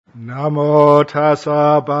Namo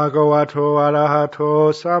tassa bhagavato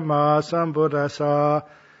arahato samma sambuddhassa.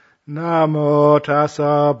 Namo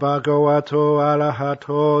tassa bhagavato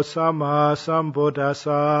arahato samma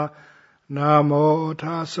sambuddhassa. Namo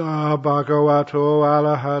tassa bhagavato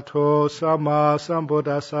arahato samma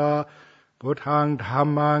sambuddhassa. Buddhang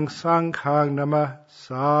dhammang sanghang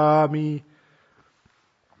namasami.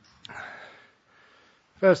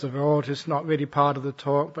 First of all, it's not really part of the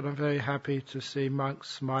talk, but I'm very happy to see monks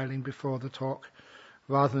smiling before the talk,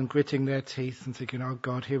 rather than gritting their teeth and thinking, oh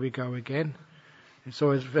God, here we go again. It's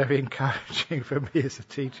always very encouraging for me as a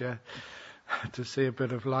teacher to see a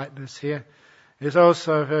bit of lightness here. It's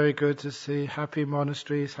also very good to see happy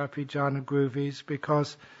monasteries, happy jhana groovies,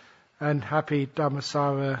 and happy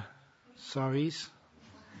dhammasara saris.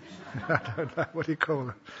 I don't know, what do you call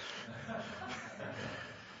them?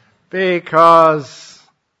 Because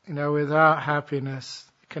without happiness,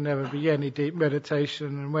 there can never be any deep meditation,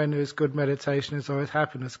 and when there's good meditation, there's always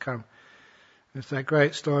happiness come. There's that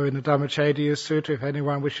great story in the Dhammacedya Sutta, if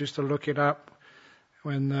anyone wishes to look it up,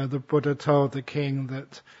 when the Buddha told the king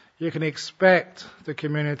that you can expect the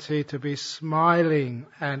community to be smiling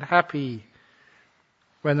and happy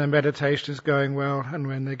when their meditation is going well and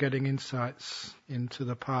when they're getting insights into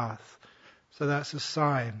the path. So that's a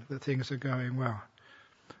sign that things are going well.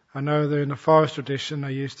 I know that in the forest tradition,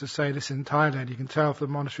 they used to say this in Thailand, you can tell if the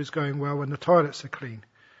monastery is going well when the toilets are clean.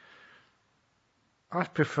 I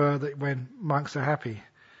prefer that when monks are happy.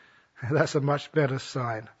 That's a much better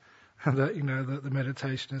sign that, that the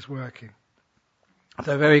meditation is working.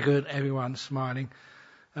 So very good, everyone smiling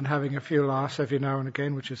and having a few laughs every now and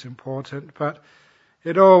again, which is important. But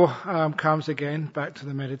it all comes again back to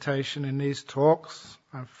the meditation in these talks.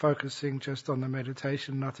 I'm focusing just on the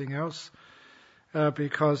meditation, nothing else.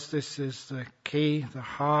 Because this is the key, the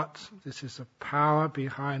heart, this is the power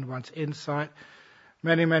behind one's insight.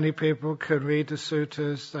 Many people can read the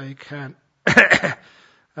suttas, they can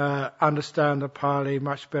understand the Pali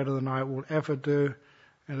much better than I will ever do,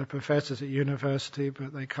 and the professors at university,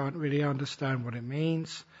 but they can't really understand what it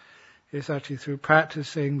means. It's actually through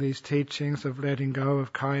practicing these teachings of letting go,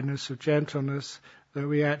 of kindness, of gentleness, that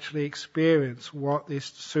we actually experience what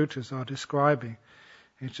these suttas are describing.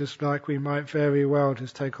 It's just like we might very well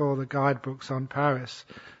just take all the guidebooks on Paris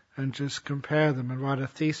and just compare them and write a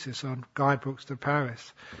thesis on guidebooks to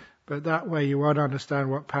Paris. But that way you won't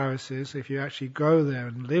understand what Paris is. If you actually go there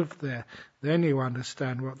and live there, then you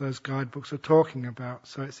understand what those guidebooks are talking about.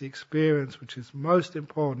 So it's the experience which is most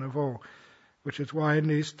important of all, which is why in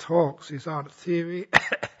these talks, these aren't theory,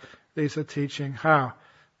 these are teaching how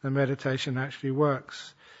the meditation actually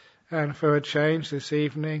works. And for a change this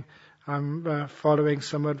evening, I'm following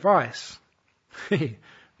some advice.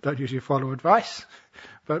 Don't usually follow advice,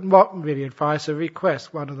 but not really advice, a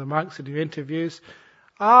request. One of the monks in the interviews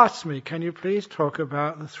asked me, can you please talk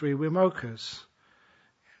about the three vimokas?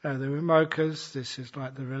 The vimokas, this is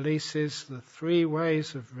like the releases, the three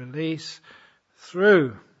ways of release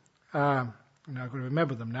through, I've got to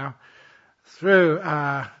remember them now, through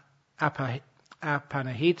apanahita,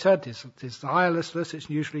 desirelessness it's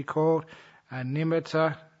usually called, and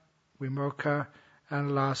nimitta, vimoka,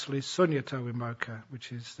 and lastly sunyata vimoka,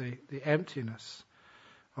 which is the emptiness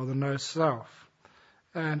or the no self.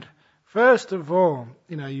 And first of all,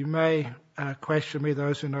 you may question me,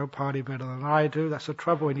 those who know Pali better than I do. That's the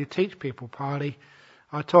trouble when you teach people Pali.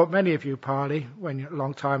 I taught many of you Pali a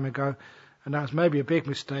long time ago, and that was maybe a big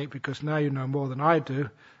mistake because now you know more than I do,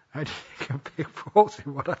 and you can pick faults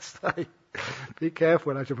in what I say. Be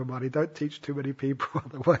careful, Ajahn, don't teach too many people,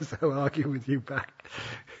 otherwise they'll argue with you back.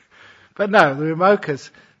 But no, the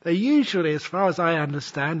vimokas, they usually, as far as I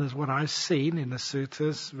understand, as what I've seen in the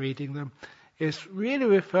suttas, reading them, is really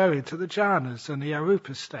referring to the jhanas and the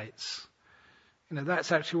arupa states.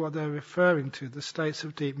 That's actually what they're referring to, the states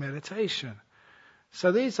of deep meditation.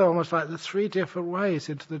 So these are almost like the three different ways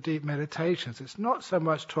into the deep meditations. It's not so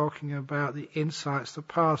much talking about the insights, the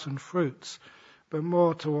paths and fruits, but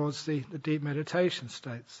more towards the deep meditation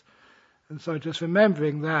states. And so just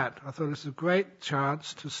remembering that, I thought it was a great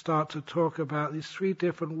chance to start to talk about these three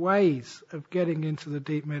different ways of getting into the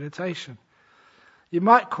deep meditation. You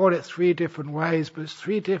might call it three different ways, but it's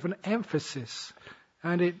three different emphasis.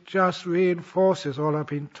 And it just reinforces all I've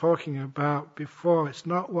been talking about before. It's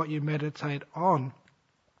not what you meditate on,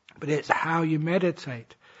 but it's how you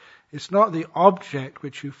meditate. It's not the object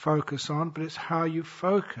which you focus on, but it's how you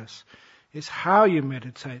focus. It's how you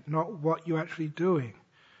meditate, not what you're actually doing.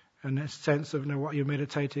 And the sense of what you're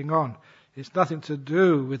meditating on. It's nothing to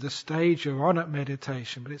do with the stage you're on at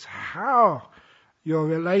meditation, but it's how you're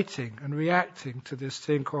relating and reacting to this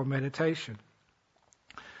thing called meditation.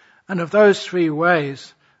 And of those three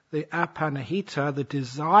ways, the apanahita, the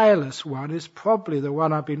desireless one, is probably the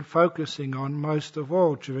one I've been focusing on most of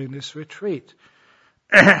all during this retreat.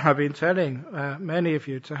 I've been telling many of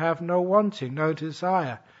you to have no wanting, no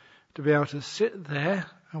desire, to be able to sit there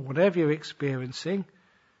and whatever you're experiencing,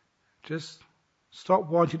 just stop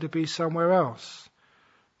wanting to be somewhere else.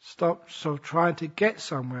 Stop trying to get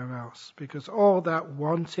somewhere else, because all that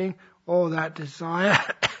wanting, all that desire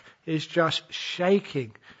is just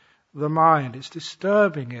shaking the mind. It's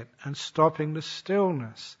disturbing it and stopping the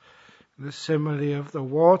stillness. The simile of the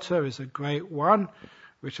water is a great one,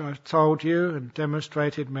 which I've told you and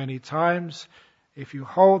demonstrated many times. If you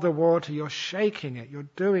hold the water, you're shaking it, you're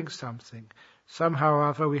doing something. Somehow or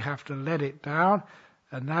other we have to let it down,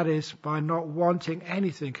 and that is by not wanting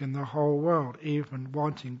anything in the whole world. Even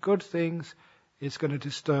wanting good things is going to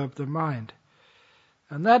disturb the mind.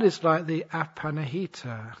 And that is like the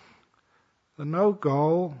apanahita, the no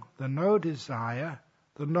goal, the no desire,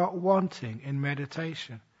 the not wanting in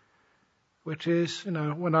meditation. Which is,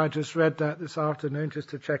 when I just read that this afternoon, just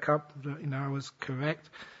to check up that, I was correct,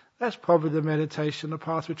 that's probably the meditation, the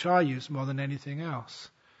path which I use more than anything else.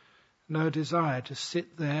 No desire, just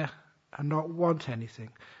sit there and not want anything.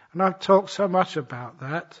 And I've talked so much about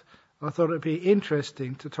that, I thought it'd be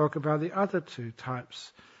interesting to talk about the other two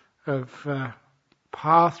types of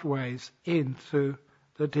pathways into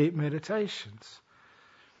the deep meditations.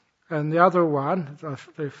 And the other one,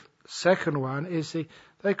 the second one, is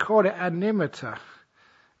they call it animita.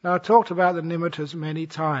 Now, I've talked about the nimittas many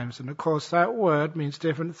times, and of course that word means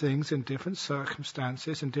different things in different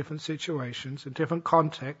circumstances, in different situations, in different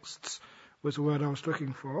contexts, was the word I was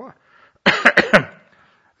looking for.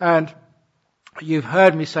 And you've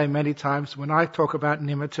heard me say many times, when I talk about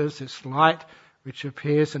nimittas, this light which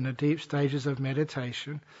appears in the deep stages of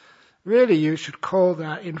meditation, really you should call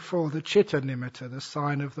that in full the chitta nimitta, the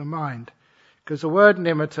sign of the mind. Because the word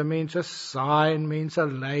nimitta means a sign, means a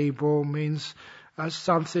label, means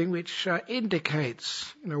something which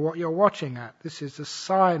indicates, what you're watching at. This is the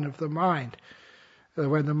sign of the mind.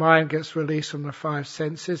 When the mind gets released from the five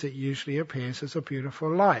senses, it usually appears as a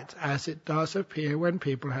beautiful light, as it does appear when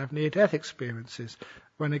people have near-death experiences,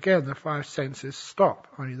 when again the five senses stop,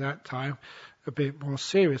 only that time a bit more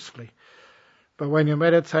seriously. But when you're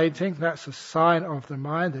meditating, that's a sign of the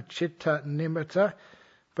mind, the chitta nimitta.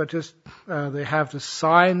 But just they have the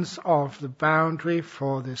signs of the boundary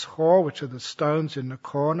for this hall, which are the stones in the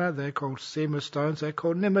corner. They're called sima stones. They're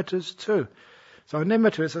called nimittas too. So a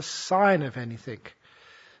nimitta is a sign of anything.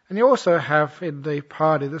 And you also have in the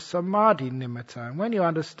Pali the samadhi nimitta. And when you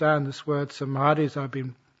understand this word samadhi, as I've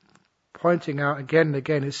been pointing out again and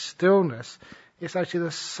again, is stillness. It's actually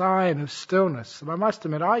the sign of stillness. And I must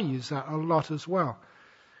admit, I use that a lot as well.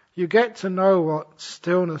 You get to know what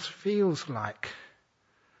stillness feels like.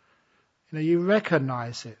 You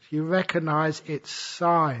recognize it. You recognize its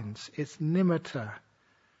signs, its nimitta.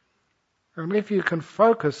 And if you can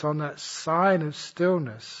focus on that sign of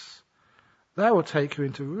stillness, that will take you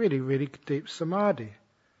into really, really deep samadhi.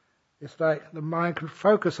 It's like the mind can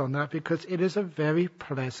focus on that because it is a very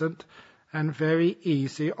pleasant and very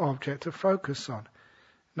easy object to focus on.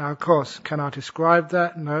 Now, of course, can I describe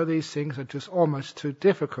that? No, these things are just almost too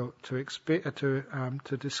difficult to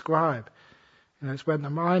describe. It's when the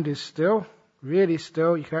mind is still, really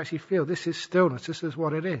still, you can actually feel this is stillness, this is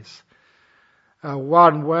what it is.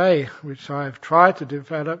 One way which I've tried to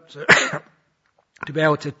develop to be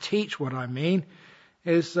able to teach what I mean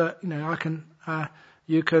is that,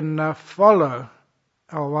 you can follow,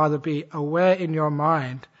 or rather be aware in your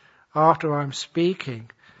mind after I'm speaking.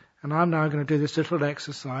 And I'm now going to do this little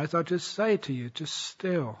exercise. I'll just say to you, just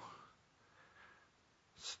still.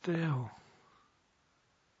 Still.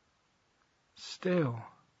 Still.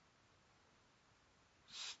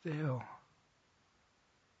 Still.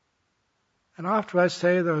 And after I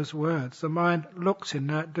say those words, the mind looks in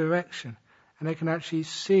that direction, and they can actually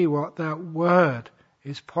see what that word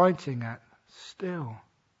is pointing at. Still.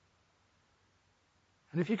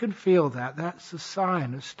 And if you can feel that, that's the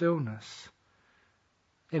sign of stillness.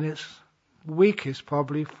 In its weakest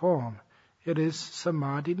probably form, it is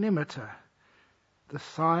samadhi nimitta, the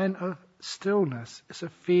sign of stillness. It's a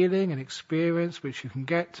feeling, an experience which you can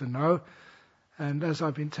get to know. And as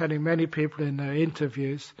I've been telling many people in their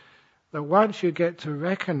interviews, that once you get to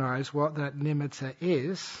recognize what that nimitta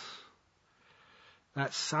is,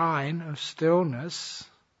 that sign of stillness,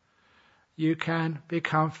 you can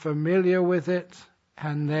become familiar with it,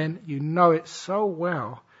 and then you know it so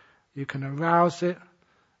well, you can arouse it,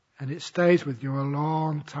 and it stays with you a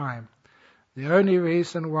long time. The only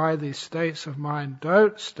reason why these states of mind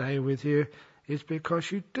don't stay with you is because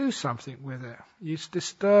you do something with it. You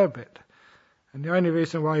disturb it. And the only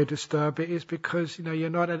reason why you disturb it is because, you're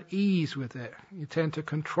not at ease with it. You tend to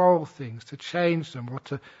control things, to change them, or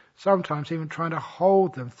to sometimes even trying to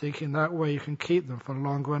hold them, thinking that way you can keep them for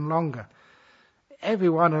longer and longer. Every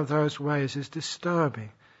one of those ways is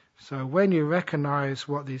disturbing. So when you recognize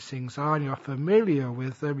what these things are and you're familiar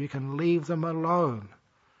with them, you can leave them alone.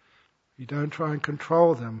 You don't try and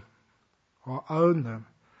control them or own them.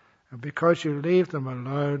 And because you leave them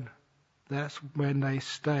alone, that's when they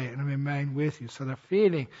stay and remain with you. So the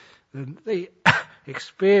feeling, the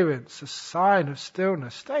experience, the sign of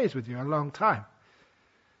stillness stays with you a long time.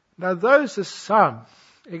 Now those are some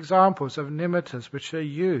examples of nimittas which are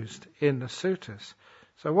used in the suttas.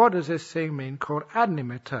 So what does this thing mean called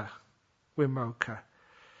animitta vimokkha?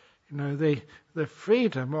 The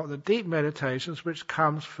freedom or the deep meditations which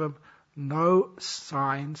comes from no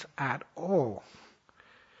signs at all.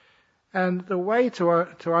 And the way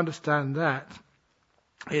to understand that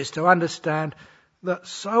is to understand that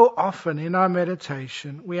so often in our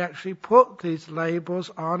meditation we actually put these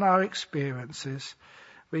labels on our experiences.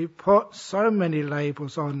 We put so many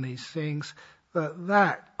labels on these things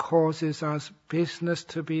that causes us business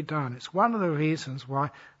to be done. It's one of the reasons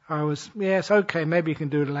why maybe you can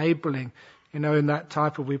do labeling, in that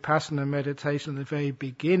type of vipassana meditation at the very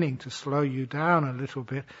beginning to slow you down a little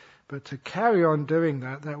bit. But to carry on doing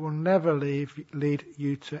that will never lead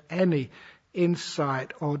you to any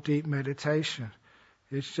insight or deep meditation.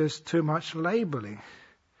 It's just too much labeling.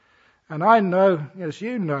 And I know, as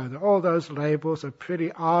you know, that all those labels are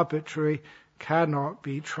pretty arbitrary, cannot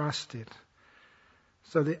be trusted.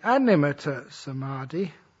 So the animitta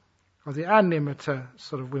samadhi, or the animitta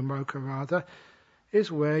sort of vimokkha rather,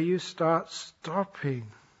 is where you start stopping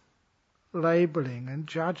labeling and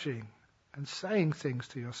judging and saying things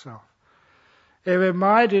to yourself. It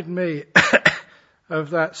reminded me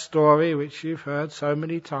of that story which you've heard so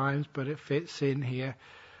many times, but it fits in here,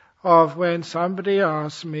 of when somebody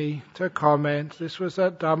asked me to comment. This was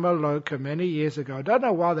at Dhammaloka many years ago. I don't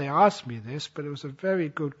know why they asked me this, but it was a very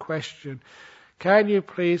good question. Can you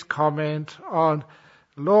please comment on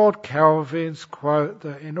Lord Kelvin's quote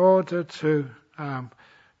that in order to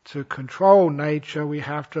control nature, we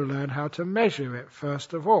have to learn how to measure it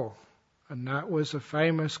first of all. And that was a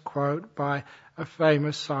famous quote by a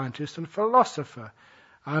famous scientist and philosopher,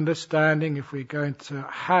 understanding if we're going to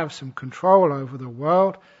have some control over the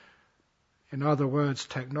world, in other words,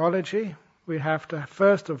 technology, we have to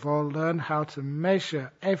first of all learn how to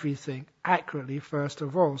measure everything accurately first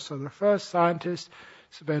of all. So the first scientist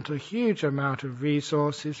spent a huge amount of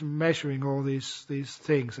resources measuring all these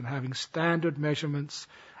things and having standard measurements,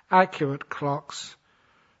 accurate clocks,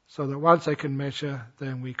 so that once they can measure,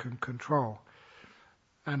 then we can control.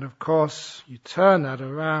 And of course, you turn that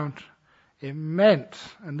around, it meant,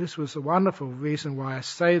 and this was a wonderful reason why I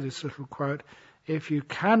say this little quote, if you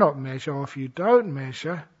cannot measure or if you don't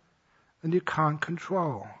measure, then you can't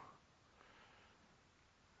control.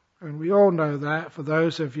 And we all know that. For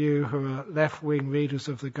those of you who are left-wing readers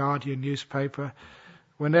of the Guardian newspaper,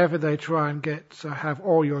 whenever they try and get to have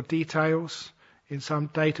all your details in some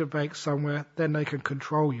database somewhere, then they can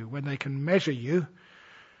control you. When they can measure you,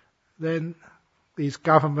 then these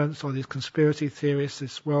governments or these conspiracy theorists,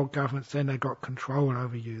 this world governments, then they've got control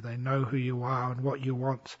over you. They know who you are and what you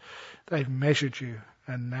want. They've measured you,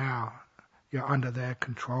 and now you're under their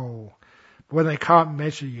control. But when they can't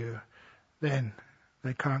measure you, then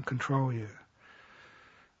they can't control you.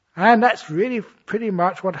 And that's really pretty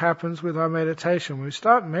much what happens with our meditation. When we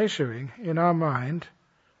start measuring in our mind,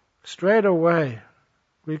 straight away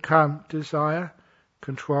we come desire,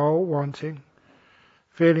 control, wanting,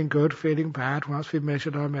 feeling good, feeling bad once we've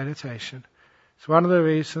measured our meditation. It's one of the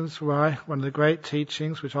reasons why one of the great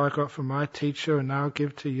teachings which I got from my teacher and now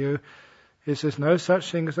give to you is there's no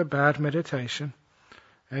such thing as a bad meditation.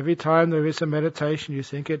 Every time there is a meditation you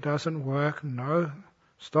think it doesn't work, no,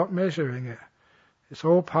 stop measuring it. It's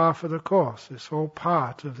all part of the course. It's all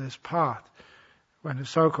part of this path. When the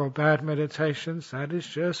so-called bad meditations, that is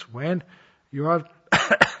just when you are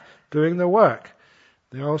doing the work.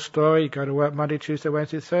 The old story, you go to work Monday, Tuesday,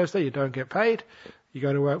 Wednesday, Thursday, you don't get paid. You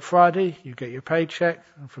go to work Friday, you get your paycheck,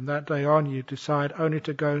 and from that day on you decide only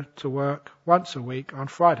to go to work once a week on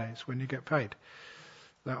Fridays when you get paid.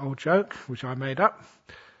 That old joke, which I made up,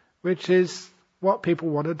 which is what people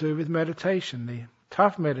want to do with meditation. The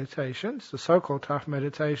tough meditations, the so-called tough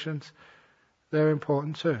meditations, they're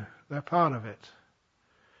important too. They're part of it.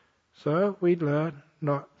 So we learn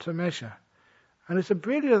not to measure. And it's a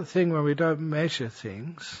brilliant thing when we don't measure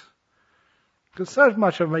things, because so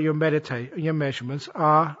much of your measurements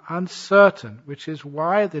are uncertain, which is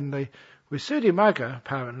why in the Visuddhimagga,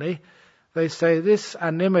 apparently, they say this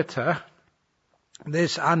animitta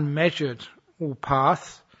this unmeasured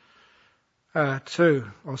path or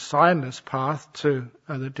signless path to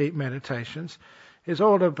the deep meditations is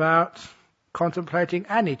all about contemplating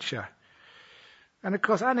anicca. And of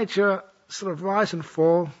course anicca, sort of rise and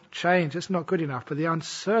fall, change, it's not good enough, but the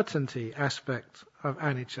uncertainty aspect of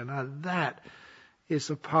anicca, now that is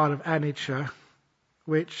the part of anicca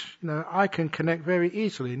which I can connect very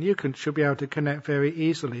easily, and you should be able to connect very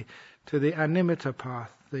easily to the animita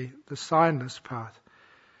path, the signless path.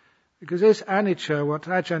 Because this anicca, what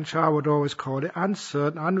Ajahn Chah would always call it,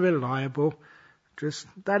 uncertain, unreliable,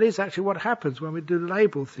 that is actually what happens when we do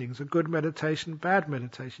label things, a good meditation, bad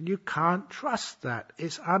meditation. You can't trust that.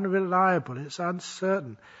 It's unreliable, it's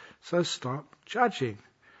uncertain. So stop judging.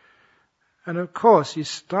 And of course, you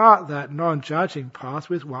start that non-judging path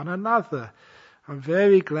with one another. I'm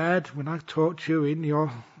very glad when I talk to you in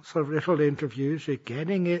your sort of little interviews, you're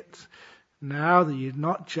getting it now that you're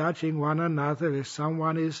not judging one another. If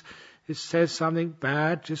someone says something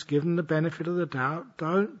bad, just give them the benefit of the doubt.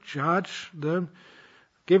 Don't judge them.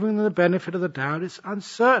 Giving them the benefit of the doubt, it's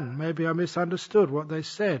uncertain. Maybe I misunderstood what they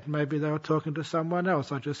said. Maybe they were talking to someone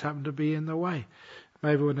else. I just happened to be in the way.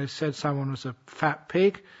 Maybe when they said someone was a fat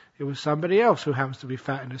pig, it was somebody else who happens to be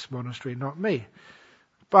fat in this monastery, not me.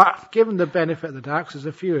 But given the benefit of the doubt, because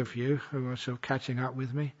there's a few of you who are sort of catching up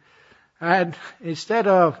with me, and instead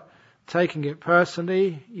of taking it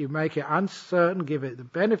personally, you make it uncertain, give it the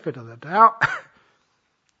benefit of the doubt,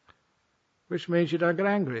 which means you don't get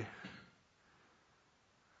angry.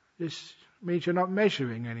 This means you're not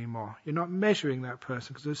measuring anymore. You're not measuring that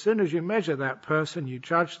person, because as soon as you measure that person, you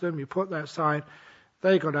judge them, you put that aside,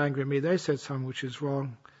 they got angry at me, they said something which is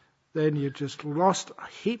wrong, then you just lost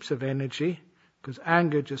heaps of energy, because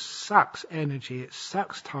anger just sucks energy, it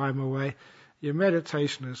sucks time away. Your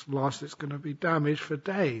meditation is lost, it's going to be damaged for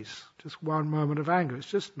days. Just one moment of anger, it's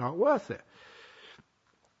just not worth it.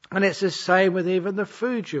 And it's the same with even the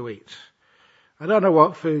food you eat. I don't know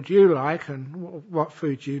what food you like and what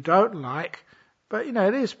food you don't like, but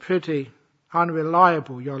it is pretty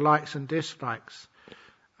unreliable, your likes and dislikes.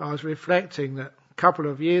 I was reflecting that a couple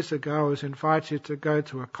of years ago I was invited to go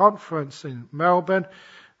to a conference in Melbourne.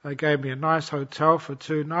 They gave me a nice hotel for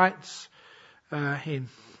 2 nights I think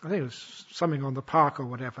it was something on the park or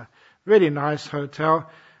whatever. Really nice hotel.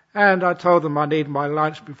 And I told them I need my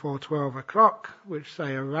lunch before 12 o'clock, which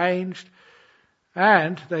they arranged.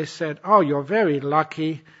 And they said, oh, you're very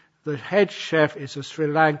lucky. The head chef is a Sri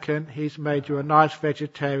Lankan. He's made you a nice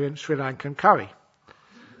vegetarian Sri Lankan curry.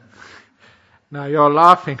 Now you're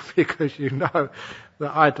laughing because you know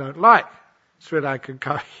that I don't like Sri Lankan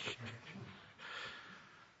curry.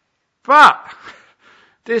 But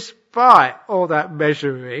despite all that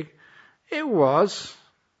measuring, it was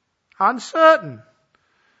uncertain.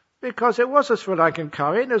 Because it was a Sri Lankan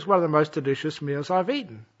curry and it was one of the most delicious meals I've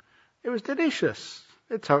eaten. It was delicious.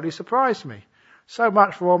 It totally surprised me. So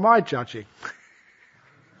much for all my judging.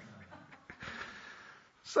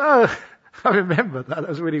 So I remember that. That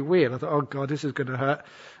was really weird. I thought, oh God, this is going to hurt.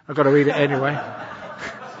 I've got to eat it anyway.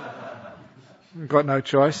 I've got no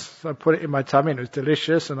choice. So I put it in my tummy and it was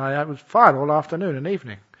delicious and it was fine all afternoon and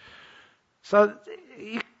evening. So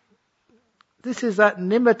this is that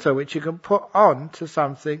nimitta which you can put on to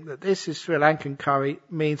something that this is Sri Lankan curry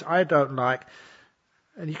means I don't like,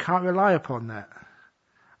 and you can't rely upon that.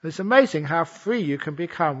 It's amazing how free you can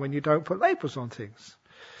become when you don't put labels on things.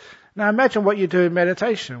 Now imagine what you do in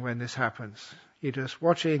meditation when this happens. You're just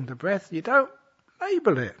watching the breath, you don't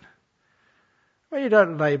label it. When you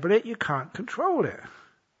don't label it, you can't control it.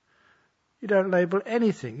 You don't label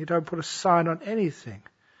anything, you don't put a sign on anything.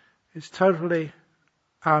 It's totally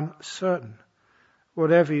uncertain.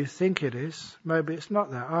 Whatever you think it is, maybe it's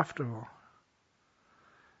not that after all.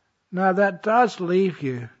 Now that does leave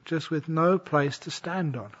you just with no place to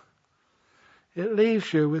stand on. It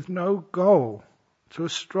leaves you with no goal to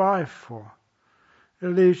strive for. It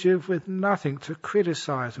leaves you with nothing to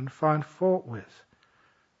criticize and find fault with.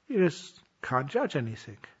 You just can't judge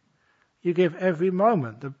anything. You give every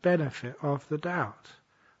moment the benefit of the doubt,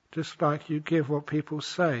 just like you give what people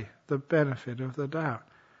say the benefit of the doubt.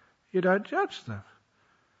 You don't judge them.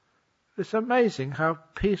 It's amazing how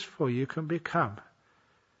peaceful you can become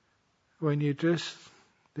when you just,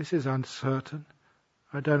 this is uncertain,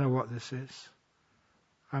 I don't know what this is.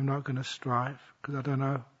 I'm not going to strive because I don't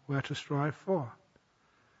know where to strive for.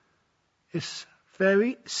 It's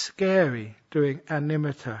very scary doing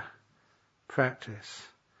animita practice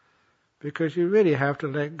because you really have to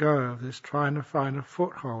let go of this trying to find a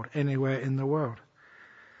foothold anywhere in the world.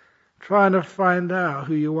 Trying to find out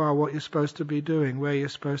who you are, what you're supposed to be doing, where you're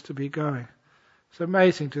supposed to be going. It's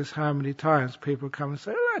amazing just how many times people come and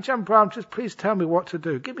say, "Oh, Ajahn Brahm, just please tell me what to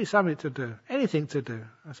do. Give me something to do. Anything to do."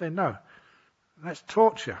 I say, "No. That's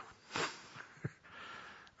torture."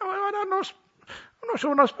 "Oh, I'm not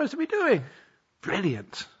sure what I'm supposed to be doing."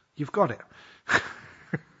 Brilliant. You've got it.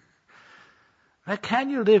 Now, can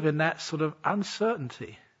you live in that sort of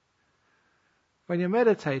uncertainty when you're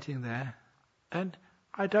meditating there and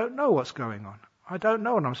I don't know what's going on? I don't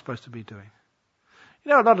know what I'm supposed to be doing. You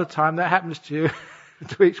know, a lot of time that happens to you,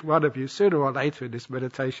 to each one of you, sooner or later in this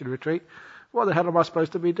meditation retreat. What the hell am I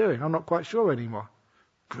supposed to be doing? I'm not quite sure anymore.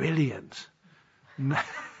 Brilliant. Now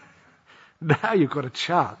you've got a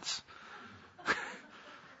chance.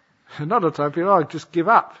 Another time people, "Oh, just give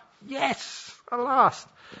up." Yes, at last.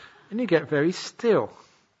 And you get very still.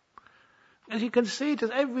 As you can see,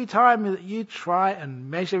 just every time that you try and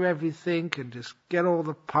measure everything and just get all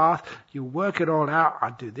the path, you work it all out.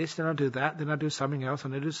 I do this, then I do that, then I do something else,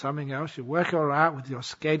 and I do something else. You work it all out with your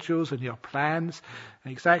schedules and your plans,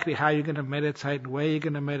 and exactly how you're going to meditate and where you're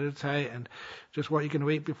going to meditate, and just what you're going to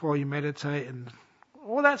eat before you meditate, and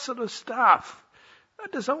all that sort of stuff.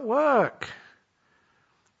 That doesn't work.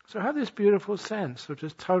 So have this beautiful sense of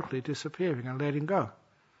just totally disappearing and letting go.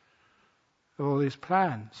 All these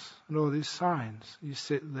plans and all these signs. You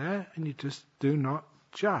sit there and you just do not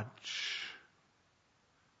judge.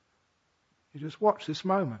 You just watch this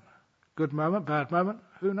moment. Good moment, bad moment,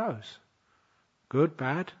 who knows? Good,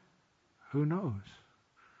 bad, who knows?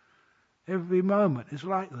 Every moment is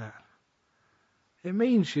like that. It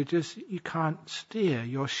means you can't steer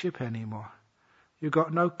your ship anymore. You've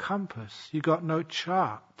got no compass. You've got no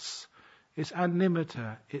charts. It's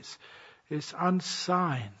animitta. It's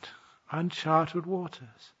unsigned. Uncharted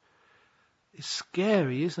waters. It's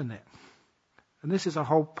scary, isn't it? And this is the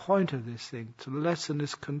whole point of this thing, to lessen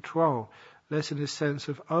this control, lessen this sense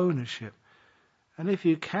of ownership. And if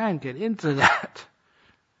you can get into that,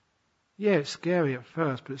 yeah, it's scary at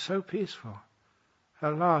first, but it's so peaceful.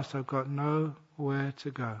 At last I've got nowhere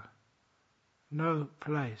to go, no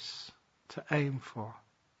place to aim for.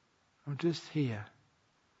 I'm just here,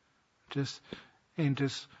 just in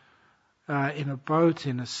a boat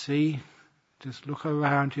in a sea. Just look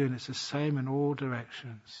around you and it's the same in all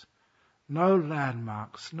directions. No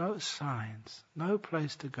landmarks, no signs, no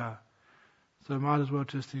place to go. So I might as well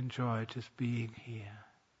just enjoy just being here.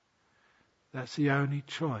 That's the only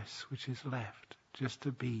choice which is left, just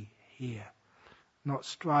to be here, not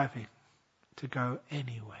striving to go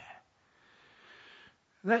anywhere.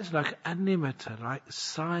 That's like animitta, like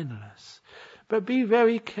signless. But be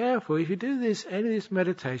very careful. If you do any of this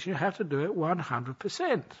meditation, you have to do it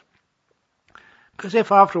 100%. Because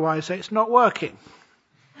if after a while you say, "It's not working."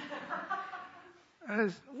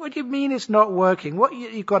 What do you mean it's not working? What,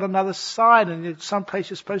 you've got another sign and it's someplace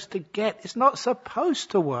you're supposed to get. It's not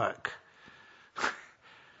supposed to work.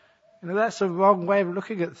 That's the wrong way of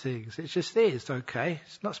looking at things. It just is, okay?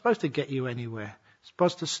 It's not supposed to get you anywhere. It's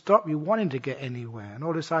supposed to stop you wanting to get anywhere, and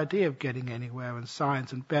all this idea of getting anywhere, and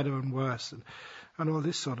signs, and better and worse, and all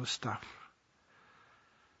this sort of stuff.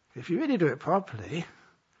 If you really do it properly,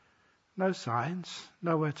 no signs,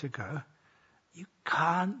 nowhere to go, you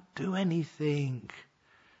can't do anything.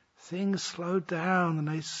 Things slow down and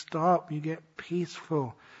they stop, you get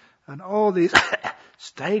peaceful, and all these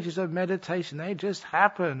stages of meditation, they just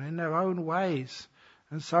happen in their own ways.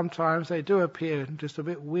 And sometimes they do appear just a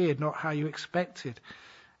bit weird, not how you expected.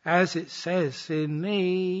 As it says in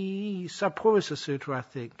the Sappurisa Sutra, I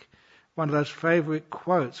think, one of those favourite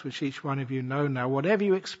quotes which each one of you know now, whatever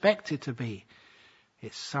you expect it to be,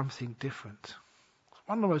 it's something different. It's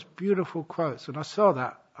one of the most beautiful quotes. And I saw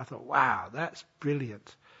that, I thought, wow, that's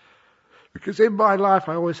brilliant. Because in my life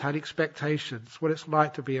I always had expectations, what it's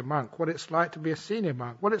like to be a monk, what it's like to be a senior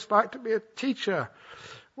monk, what it's like to be a teacher,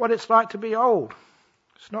 what it's like to be old.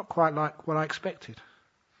 It's not quite like what I expected.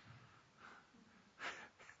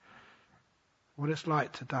 What it's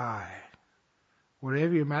like to die.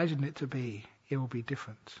 Whatever you imagine it to be, it will be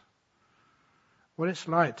different. What it's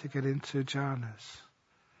like to get into jhanas.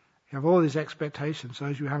 You have all these expectations,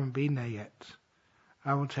 those who haven't been there yet.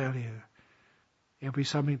 I will tell you, it'll be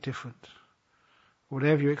something different.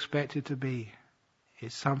 Whatever you expect it to be,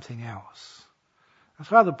 it's something else.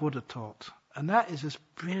 That's how the Buddha taught. And that is just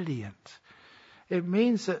brilliant. It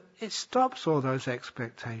means that it stops all those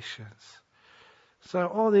expectations. So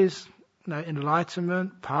all these,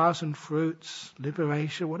 enlightenment, paths and fruits,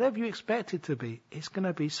 liberation, whatever you expect it to be, it's going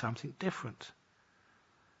to be something different.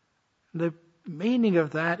 The meaning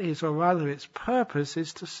of that is, or rather its purpose,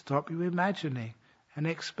 is to stop you imagining and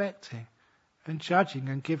expecting and judging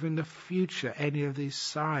and giving the future any of these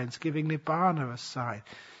signs, giving Nibbana a sign,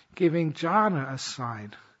 giving jhana a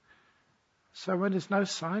sign. So when there's no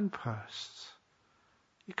signposts,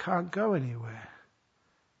 you can't go anywhere.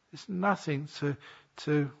 There's nothing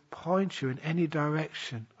to point you in any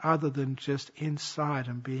direction other than just inside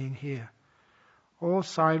and being here. All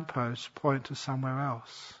signposts point to somewhere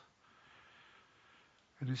else.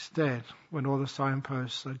 And instead, when all the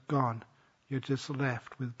signposts are gone, you're just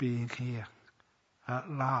left with being here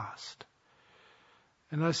at last.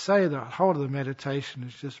 And I say the whole of the meditation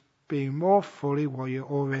is just being more fully where you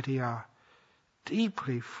already are.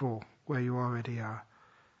 Deeply full where you already are.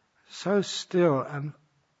 So still, and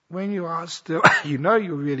when you are still, you know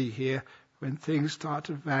you're really here when things start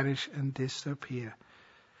to vanish and disappear.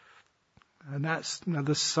 And that's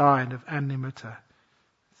another sign of animita.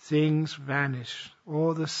 Things vanish.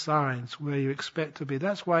 All the signs where you expect to be.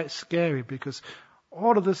 That's why it's scary, because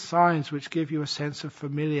all of the signs which give you a sense of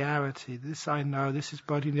familiarity. This I know, this is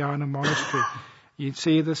Bodhinyana Monastery. You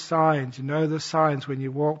see the signs, you know the signs. When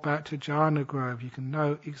you walk back to Jhana Grove, you can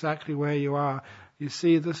know exactly where you are. You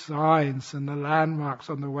see the signs and the landmarks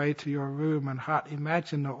on the way to your room and hut.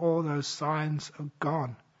 Imagine that all those signs are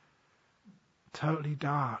gone. Totally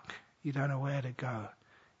dark. You don't know where to go.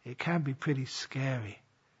 It can be pretty scary.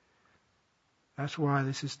 That's why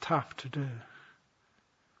this is tough to do.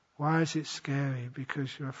 Why is it scary? Because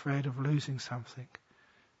you're afraid of losing something.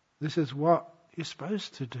 This is what you're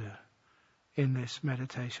supposed to do in this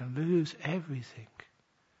meditation. Lose everything.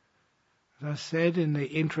 As I said in the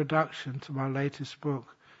introduction to my latest book,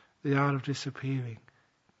 The Art of Disappearing,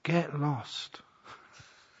 get lost.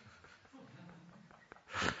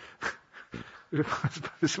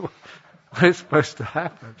 What is supposed to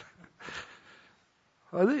happen?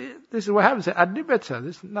 Well, this is what happens at Nimitta.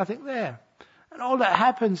 There's nothing there. And all that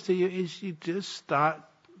happens to you is you just start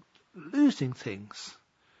losing things.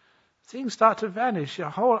 Things start to vanish. Your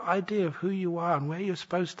whole idea of who you are and where you're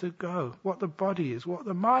supposed to go, what the body is, what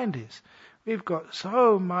the mind is. We've got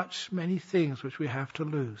so many things which we have to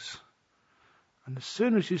lose. And as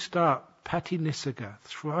soon as you start patinisaga,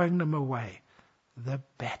 throwing them away, the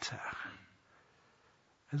better.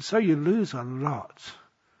 And so you lose a lot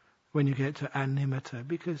when you get to animita,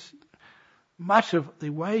 because much of the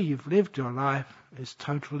way you've lived your life is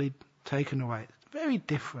totally taken away. It's very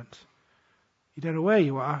different. You don't know where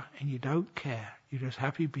you are and you don't care. You're just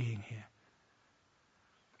happy being here.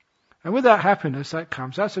 And with that happiness that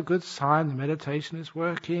comes, that's a good sign the meditation is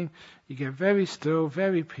working. You get very still,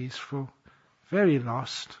 very peaceful, very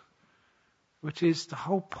lost, which is the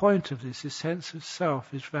whole point of this sense of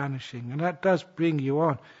self is vanishing. And that does bring you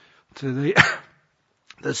on to the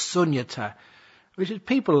sunyata, which is,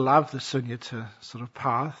 people love the sunyata sort of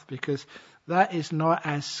path because that is not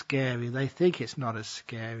as scary. They think it's not as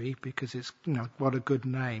scary because it's, what a good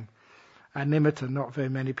name. And nimitta, not very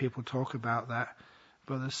many people talk about that.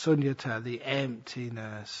 But the sunyata, the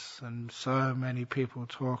emptiness, and so many people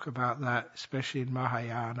talk about that, especially in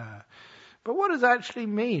Mahayana. But what does it actually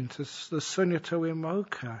mean to the sunyata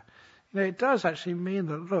vimokkha? It does actually mean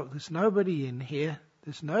that, look, there's nobody in here,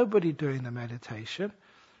 there's nobody doing the meditation,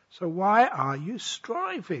 so why are you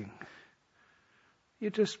striving?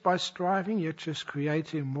 By striving, you're just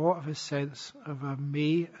creating more of a sense of a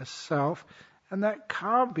me, a self, and that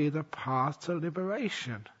can't be the path to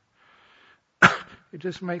liberation. It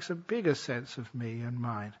just makes a bigger sense of me and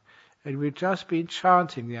mine. And we've just been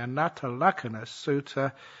chanting the Anatta Lakkhana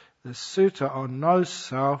Sutta, the Sutta on no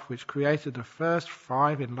self, which created the first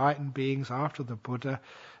 5 enlightened beings after the Buddha.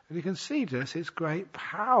 And you can see just its great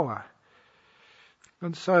power.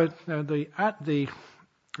 And so at the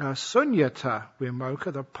sunyata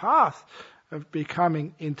vimokkha, the path of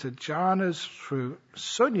becoming into jhanas through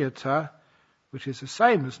sunyata, which is the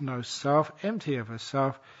same as no self, empty of a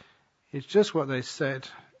self, is just what they said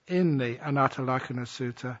in the Anatta Lakkhana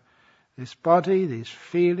Sutta. This body, these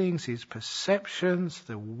feelings, these perceptions,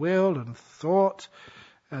 the will and thought,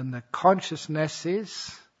 and the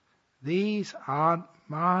consciousnesses, these aren't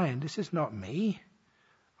mine. This is not me.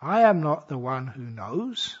 I am not the one who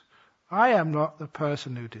knows. I am not the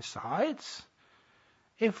person who decides.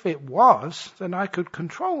 If it was, then I could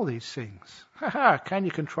control these things. Can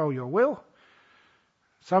you control your will?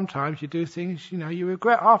 Sometimes you do things, you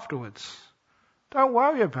regret afterwards. Don't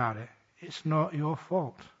worry about it. It's not your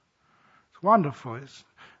fault. It's wonderful.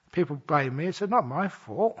 People blame me. It's not my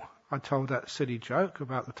fault. I told that silly joke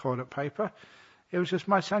about the toilet paper. It was just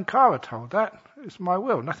my Sankara told that. It's my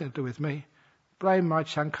will, nothing to do with me. Blame my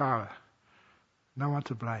Sankara. No one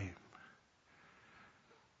to blame.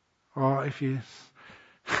 Or if you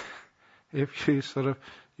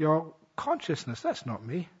your consciousness, that's not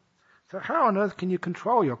me. So how on earth can you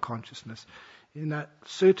control your consciousness? In that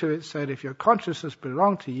sutta it said, if your consciousness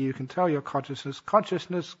belonged to you, you can tell your consciousness,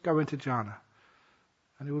 go into jhana.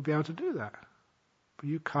 And it will be able to do that. But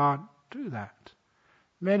you can't do that.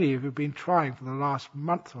 Many of you have been trying for the last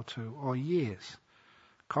month or two, or years.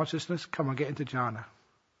 Consciousness, come on, get into jhana.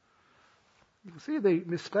 You see the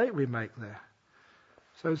mistake we make there.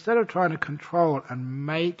 So instead of trying to control and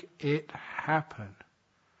make it happen,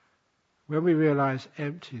 when we realize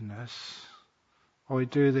emptiness, or we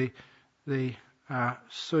do the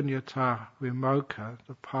sunyata vimokkha,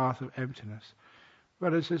 the path of emptiness,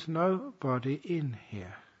 well, there's nobody in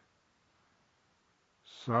here.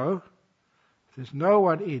 So, if there's no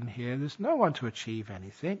one in here, there's no one to achieve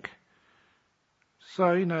anything.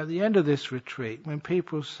 So, at the end of this retreat, when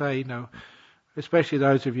people say, especially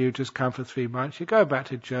those of you who just come for 3 months, you go back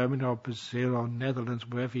to Germany or Brazil or Netherlands,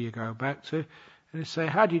 wherever you go back to, and you say,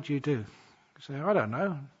 how did you do? You say, I don't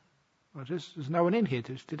know. There's no one in here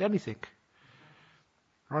that did anything.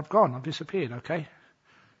 I've gone, I've disappeared, okay?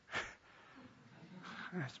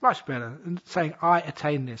 It's much better than saying, I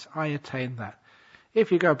attain this, I attain that.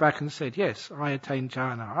 If you go back and said, yes, I attain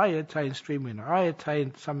jhana, I attain streaming, I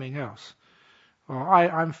attain something else, or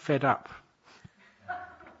I'm fed up.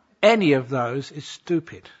 Any of those is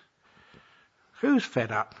stupid. Who's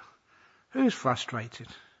fed up? Who's frustrated?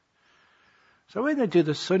 So when they do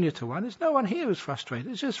the sunyata one, there's no one here who's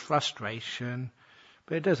frustrated. It's just frustration,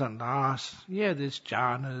 but it doesn't last. Yeah, there's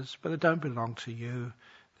jhanas, but they don't belong to you.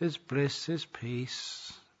 There's bliss, there's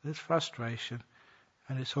peace, there's frustration,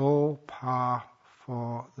 and it's all par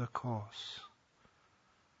for the course.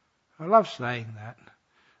 I love saying that.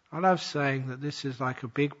 I love saying that this is like a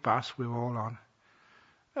big bus we're all on.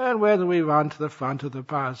 And whether we run to the front of the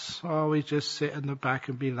bus, or we just sit in the back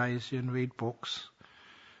and be lazy and read books,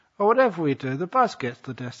 or whatever we do, the bus gets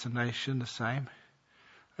to the destination the same.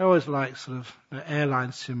 I always like sort of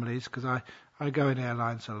airline similes, because I go in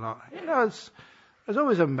airlines a lot. It's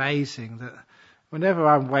always amazing that whenever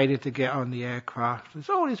I'm waiting to get on the aircraft, there's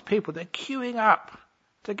all these people, they're queuing up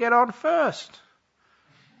to get on first.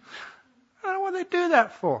 I don't know what they do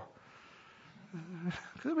that for.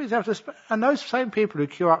 And those same people who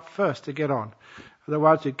queue up first to get on are the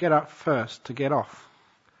ones who get up first to get off.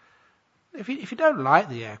 If you don't like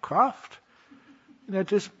the aircraft,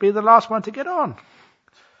 just be the last one to get on.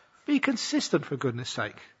 Be consistent, for goodness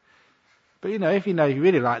sake. But if you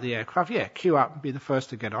really like the aircraft, queue up and be the first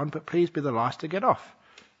to get on, but please be the last to get off.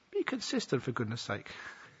 Be consistent, for goodness sake.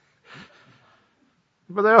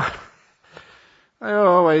 But I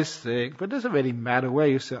always think, but it doesn't really matter where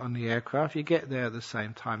you sit on the aircraft, you get there at the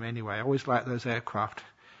same time anyway. I always like those aircraft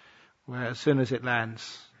where as soon as it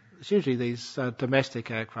lands, it's usually these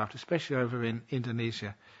domestic aircraft, especially over in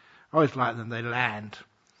Indonesia. I always like them, they land.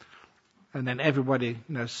 And then everybody,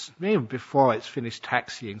 even before it's finished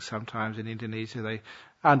taxiing sometimes in Indonesia, they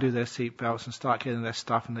undo their seat belts and start getting their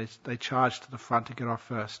stuff, and they charge to the front to get off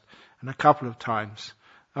first. And a couple of times,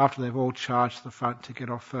 after they've all charged to the front to get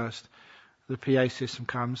off first, the PA system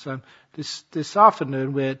comes. This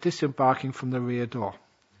afternoon we're disembarking from the rear door.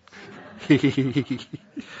 A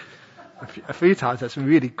few times that's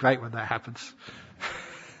really great when that happens.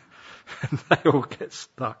 And they all get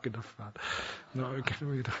stuck in the front.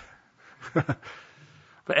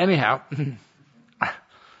 But anyhow,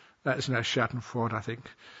 that's no Schadenfreude, I think.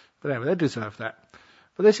 But anyway, they deserve that.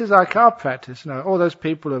 But this is like our practice. All those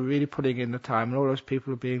people are really putting in the time, and all those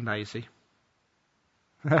people are being lazy.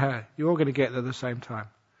 You're all going to get there at the same time.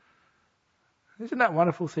 Isn't that a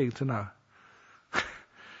wonderful thing to know?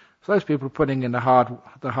 So those people are putting in the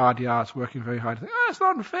hard yards, working very hard. Think, it's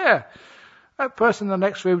not unfair. That person in the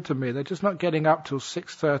next room to me, they're just not getting up till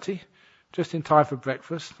 6:30, just in time for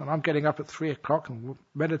breakfast, and I'm getting up at 3 o'clock and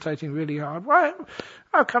meditating really hard. Why?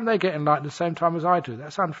 How come they get enlightened at the same time as I do?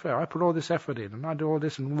 That's unfair. I put all this effort in, and I do all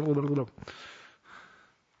this, and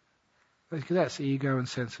that's ego and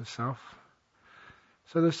sense of self.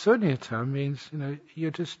 So the sunyata means,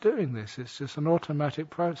 you're just doing this. It's just an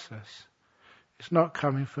automatic process. It's not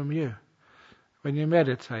coming from you. When you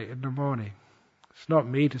meditate in the morning, it's not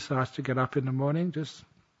me decides to get up in the morning, just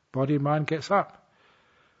body, mind gets up.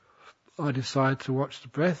 I decide to watch the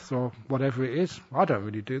breath or whatever it is. I don't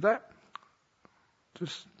really do that.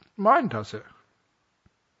 Just mind does it.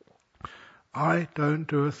 I don't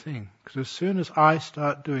do a thing. Because as soon as I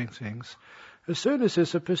start doing things, as soon as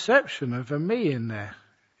there's a perception of a me in there,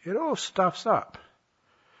 it all stuffs up.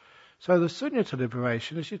 So the sunyata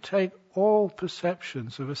liberation is you take all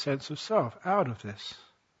perceptions of a sense of self out of this.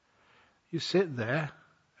 You sit there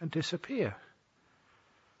and disappear.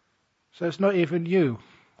 So it's not even you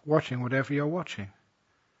watching whatever you're watching.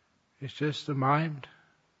 It's just the mind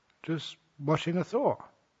just watching a thought.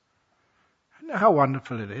 And You know how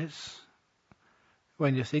wonderful it is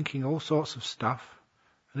when you're thinking all sorts of stuff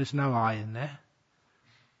and there's no I in there.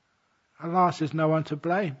 At last there's no one to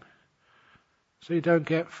blame. So you don't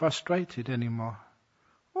get frustrated anymore.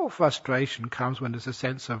 All frustration comes when there's a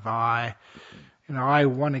sense of I. I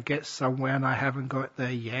want to get somewhere and I haven't got there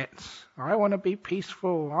yet. I want to be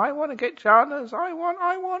peaceful. I want to get jhanas.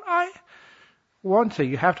 I. Wanting,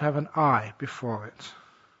 you have to have an I before it.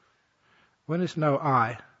 When there's no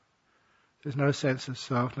I, there's no sense of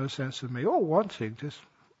self, no sense of me. All wanting just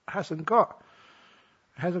hasn't got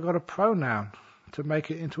a pronoun to make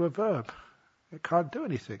it into a verb. It can't do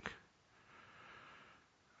anything.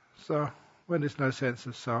 So when there's no sense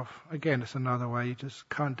of self, again, it's another way you just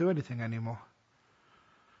can't do anything anymore.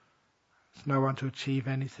 There's no one to achieve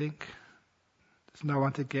anything. There's no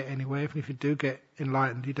one to get anywhere. Even if you do get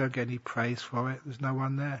enlightened, you don't get any praise for it. There's no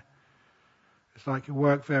one there. It's like you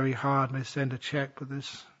work very hard and they send a check, but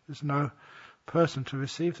there's no person to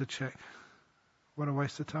receive the check. What a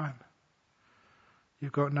waste of time.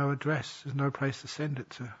 You've got no address. There's no place to send it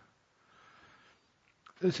to.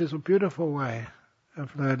 This is a beautiful way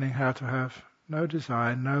of learning how to have no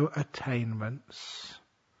desire, no attainments.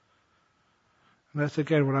 And that's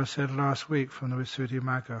again what I said last week from the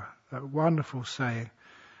Visuddhimagga, that wonderful saying,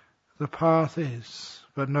 the path is,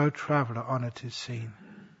 but no traveller on it is seen.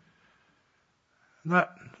 And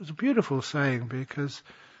that was a beautiful saying because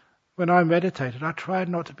when I meditated, I tried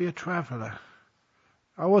not to be a traveller.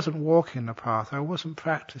 I wasn't walking the path, I wasn't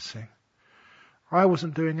practicing. I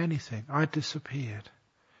wasn't doing anything, I disappeared.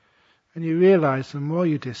 And you realize the more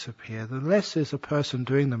you disappear, the less is a person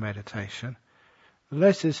doing the meditation, the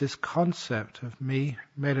less is this concept of me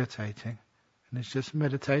meditating, and it's just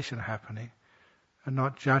meditation happening, and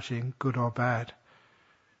not judging good or bad.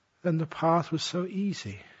 Then the path was so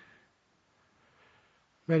easy.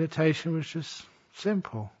 Meditation was just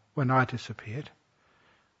simple when I disappeared.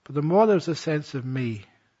 But the more there was a sense of me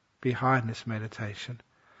behind this meditation,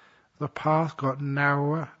 the path got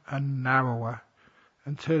narrower and narrower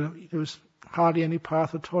until there was hardly any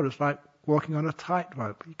path at all. It was like walking on a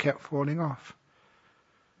tightrope. You kept falling off.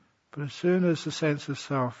 But as soon as the sense of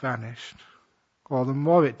self vanished, or the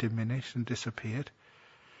more it diminished and disappeared,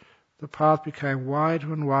 the path became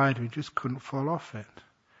wider and wider. You just couldn't fall off it.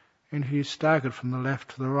 And if you staggered from the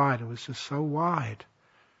left to the right, it was just so wide.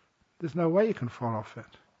 There's no way you can fall off it.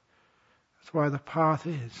 That's why the path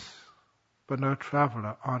is, but no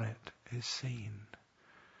traveller on it is seen.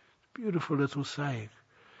 Beautiful little saying.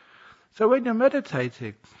 So when you're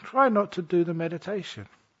meditating, try not to do the meditation.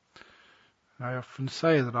 I often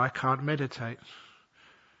say that I can't meditate.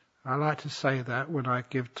 I like to say that when I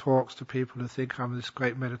give talks to people who think I'm this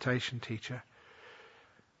great meditation teacher.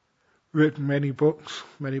 Written many books,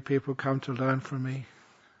 many people come to learn from me.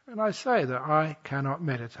 And I say that I cannot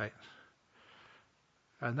meditate.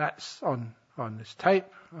 And that's on this tape,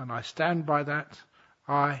 and I stand by that.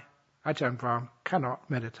 I, Ajahn Brahm, cannot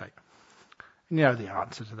meditate. And the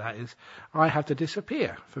answer to that is, I have to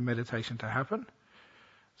disappear for meditation to happen.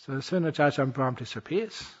 So as soon as Ajahn Brahm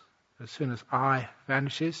disappears, as soon as I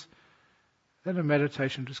vanishes, then the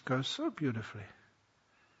meditation just goes so beautifully.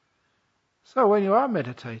 So when you are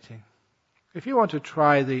meditating, if you want to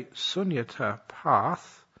try the sunyata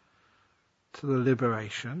path to the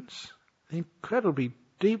liberations, the incredibly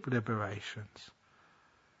deep liberations,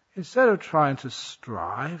 instead of trying to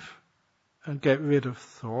strive and get rid of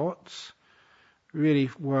thoughts, really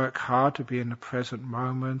work hard to be in the present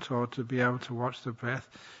moment or to be able to watch the breath,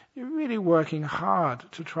 you're really working hard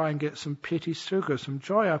to try and get some piti sukha, some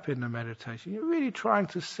joy up in the meditation. You're really trying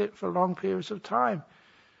to sit for long periods of time.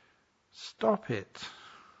 Stop it.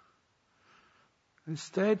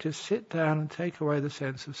 Instead, just sit down and take away the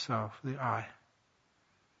sense of self, the I.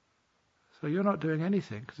 So you're not doing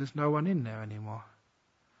anything because there's no one in there anymore.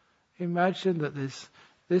 Imagine that there's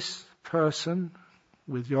this person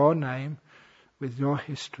with your name, with your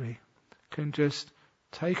history, can just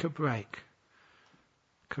take a break,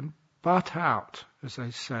 can butt out, as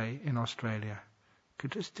they say in Australia, can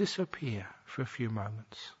just disappear for a few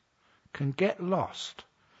moments, can get lost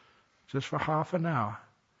just for half an hour.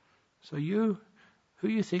 So you, who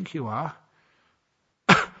you think you are,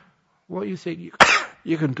 what you think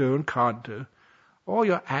you can do and can't do, all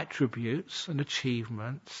your attributes and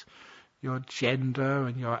achievements, your gender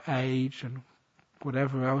and your age and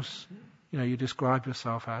whatever else you describe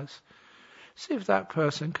yourself as, see if that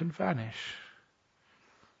person can vanish.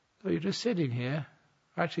 So you're just sitting here.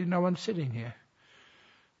 Actually, no one's sitting here.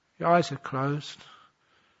 Your eyes are closed,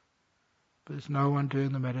 but there's no one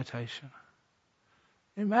doing the meditation.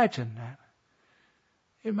 Imagine that.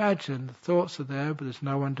 Imagine the thoughts are there, but there's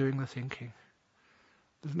no one doing the thinking.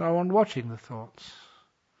 There's no one watching the thoughts.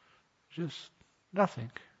 Just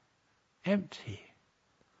nothing. Empty.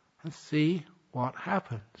 And see what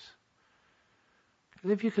happens.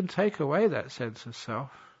 Because if you can take away that sense of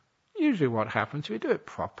self, usually what happens, if you do it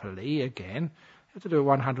properly, again, you have to do it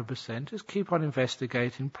 100%, just keep on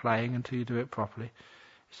investigating, playing until you do it properly.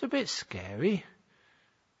 It's a bit scary,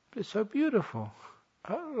 but it's so beautiful.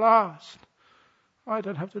 At last, I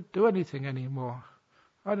don't have to do anything anymore.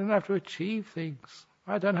 I don't have to achieve things.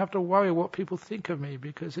 I don't have to worry what people think of me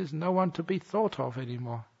because there's no one to be thought of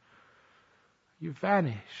anymore. You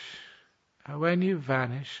vanish. And when you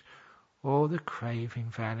vanish, all the craving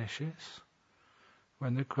vanishes.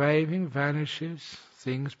 When the craving vanishes,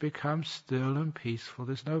 things become still and peaceful.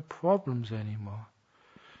 There's no problems anymore.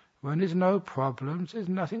 When there's no problems, there's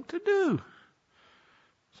nothing to do.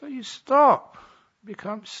 So you stop,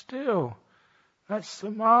 become still. That's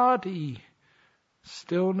samadhi.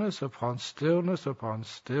 Stillness upon stillness upon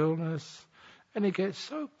stillness. And it gets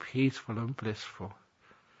so peaceful and blissful.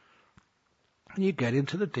 And you get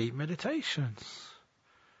into the deep meditations.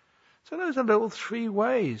 So those are little 3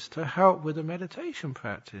 ways to help with the meditation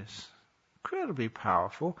practice. Incredibly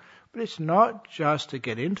powerful, but it's not just to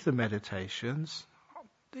get into the meditations.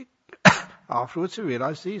 Afterwards you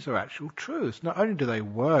realize these are actual truths. Not only do they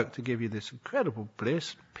work to give you this incredible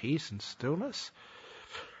bliss, peace and stillness,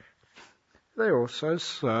 they also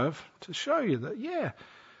serve to show you that,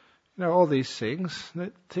 all these things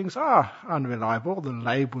are unreliable. All the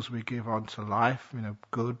labels we give onto life,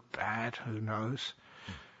 good, bad, who knows.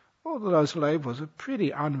 All of those labels are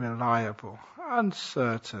pretty unreliable,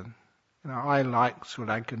 uncertain. I like Sri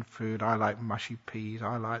Lankan food, I like mushy peas,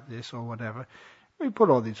 I like this or whatever. We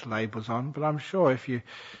put all these labels on, but I'm sure if you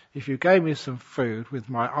gave me some food with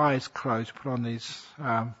my eyes closed, put on these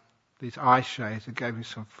eye shades and gave me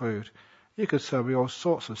some food, you could serve me all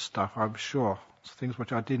sorts of stuff, I'm sure. Things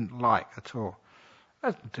which I didn't like at all.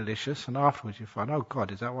 That's delicious, and afterwards you find, oh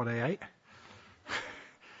God, is that what I ate?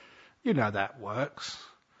 You know that works.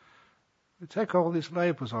 You take all these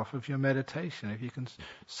labels off of your meditation. If you can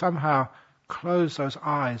somehow close those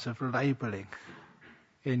eyes of labeling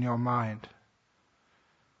in your mind.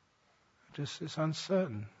 Just it's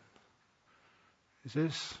uncertain. Is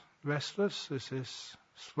this restless? Is this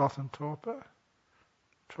sloth and torpor?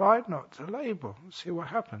 Try not to label and see what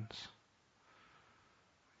happens.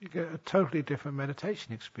 You get a totally different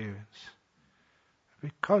meditation experience.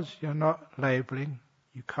 Because you're not labeling,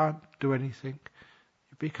 you can't do anything,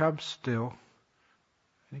 you become still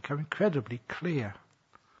and you become incredibly clear,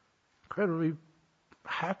 incredibly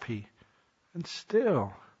happy and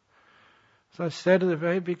still. As I said at the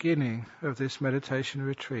very beginning of this meditation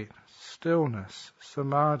retreat, stillness,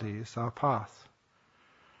 samadhi is our path.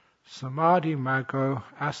 Samadhi maggo,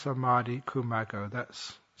 asamadhi kumago.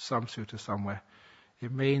 That's some sutta somewhere.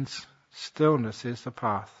 It means stillness is the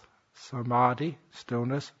path. Samadhi,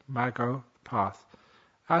 stillness, maggo, path.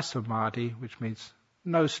 Asamadhi, which means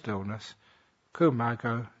no stillness.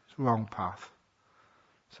 Kumago is wrong path.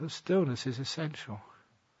 So stillness is essential.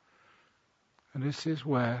 And this is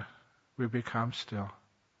where we become still.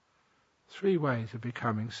 3 ways of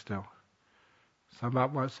becoming still. Sum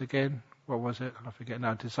up once again. What was it? I forget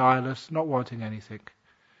now. Desireless, not wanting anything.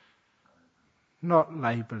 Not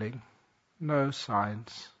labeling. No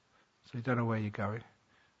signs. So you don't know where you're going.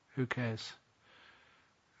 Who cares?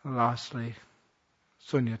 And lastly,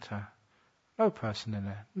 sunyata. No person in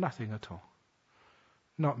there. Nothing at all.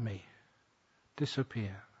 Not me.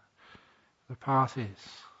 Disappear. The path is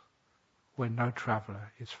where no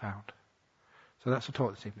traveller is found. So that's the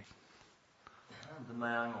talk this evening.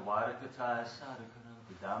 Dhammaya